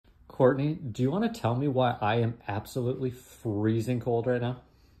Courtney, do you want to tell me why I am absolutely freezing cold right now?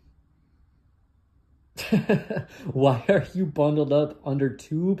 Why are you bundled up under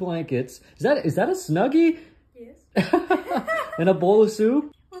 2 blankets? Is that a Snuggie? Yes. And a bowl of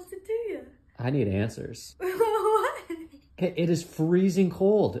soup? What's it do you? I need answers. What? Okay, it is freezing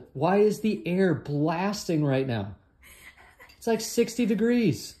cold. Why is the air blasting right now? It's like 60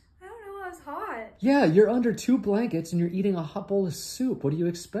 degrees. I don't know, I was hot. Yeah, you're under 2 blankets and you're eating a hot bowl of soup. What do you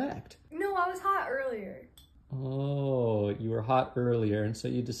expect? No, I was hot earlier. Oh, you were hot earlier, and so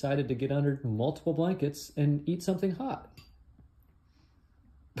you decided to get under multiple blankets and eat something hot.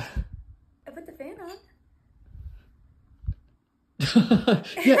 I put the fan on.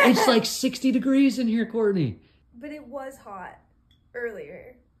 Yeah, it's like 60 degrees in here, Courtney. But it was hot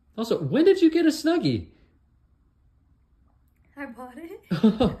earlier. Also, when did you get a Snuggie? I bought it.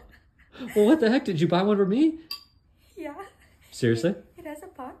 Well, what the heck? Did you buy one for me? Yeah. Seriously? It has a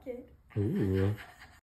pocket. Ooh.